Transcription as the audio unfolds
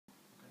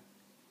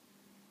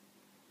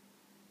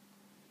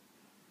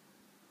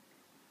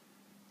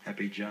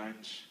Happy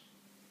Jones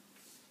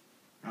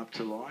up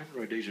to line.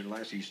 Rhodesian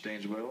Lassy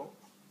stands well.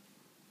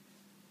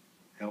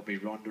 Help Me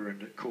Rhonda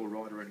and Core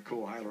Rider and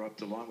Core Hailer up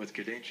to line with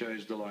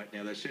Cadencho's Delight.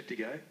 Now they're set to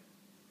go.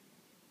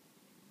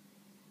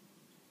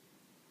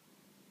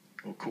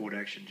 Or Court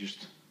Action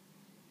just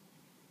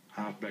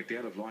half backed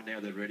out of line. Now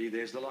they're ready.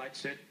 There's the light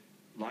set.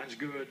 Line's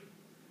good.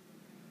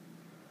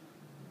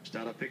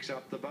 Starter picks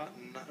up the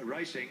button.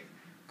 Racing.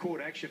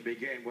 Court Action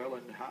began well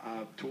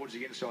and towards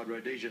the inside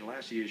Rhodesian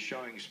Lassy is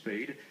showing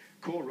speed.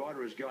 Core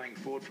Rider is going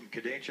forward from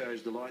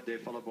Cadencho's Delight there,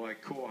 followed by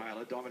Core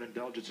Hailer. Diamond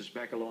Indulgence is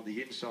back along the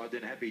inside.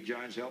 Then Happy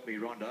Jones, Help Me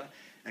Rhonda.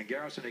 And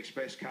Garrison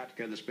Express can't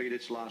go the speed.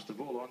 It's last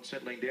of all on.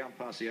 Settling down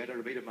past the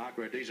 800 metre mark.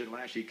 Rhodesian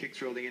Lassy kicked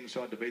through on the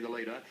inside to be the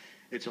leader.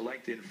 It's a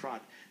length in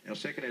front. Now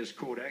second is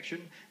Court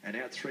Action. And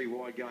out three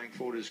wide going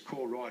forward is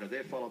Core Rider.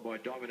 They're followed by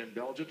Diamond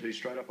Indulgent, who's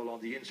straight up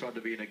along the inside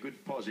to be in a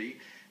good posse.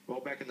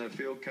 Well, back in the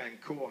field came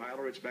Core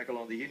Hailer. It's back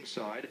along the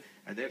inside.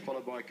 And they're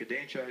followed by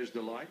Cadencho's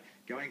Delight.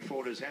 Going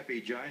forward is Happy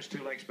Jones.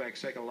 2 lengths back.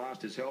 Second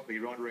last is Help Me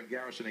Rhonda, and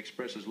Garrison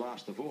Express is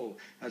last of all.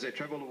 As they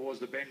travel towards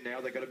the bend now,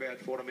 they've got about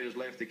 400 metres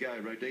left to go.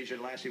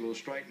 Rhodesian Lassy will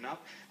straighten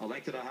up. A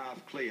length and a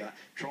half clear.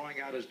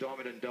 Trying out is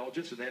Diamond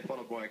Indulgence, and they're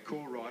followed by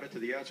Core Rider. To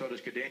the outside is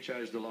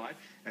Cadencho's Delight.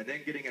 And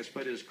then getting a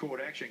split is Court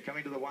Action.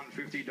 Coming to the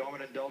 150,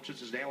 Diamond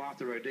Indulgence is now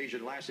after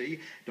Rhodesian Lassy.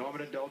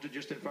 Diamond Indulgence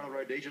just in front of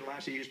Rhodesian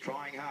Lassy is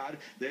trying hard.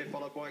 They're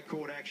followed by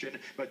Court Action,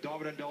 but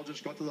Diamond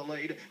Indulgence got to the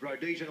lead.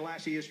 Rhodesian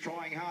Lassy is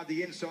trying hard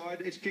the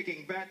inside. It's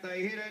kicking back.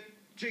 They hit it.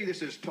 Gee,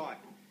 this is tight.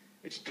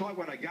 It's a tight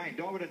one again.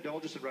 Diamond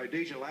Indulgence and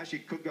Rhodesian Lassy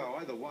could go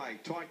either way.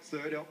 Tight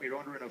third, Help Me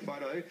Rhonda in a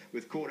photo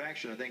with Court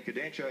Action, and then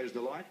Cadencho's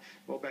Delight.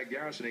 Well back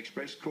Garrison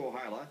Express, Core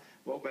Hailer.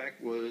 Well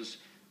back was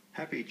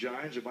Happy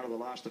Jones, and one of the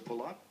last to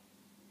pull up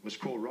was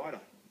Core Rider.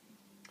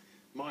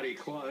 Mighty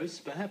close.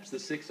 Perhaps the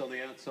 6 on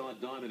the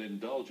outside, Diamond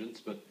Indulgence,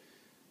 but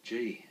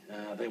gee,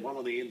 their one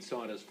on the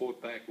inside has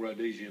fought back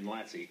Rhodesian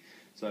Lassy.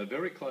 So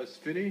very close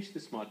finish.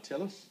 This might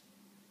tell us.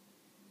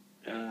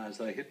 As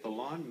they hit the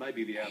line,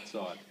 maybe the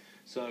outside.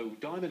 So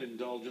Diamond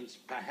Indulgence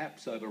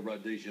perhaps over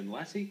Rhodesian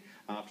Lassy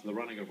after the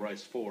running of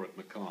race 4 at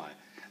Mackay.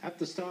 At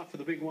the start for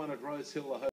the big one at Rose Hill,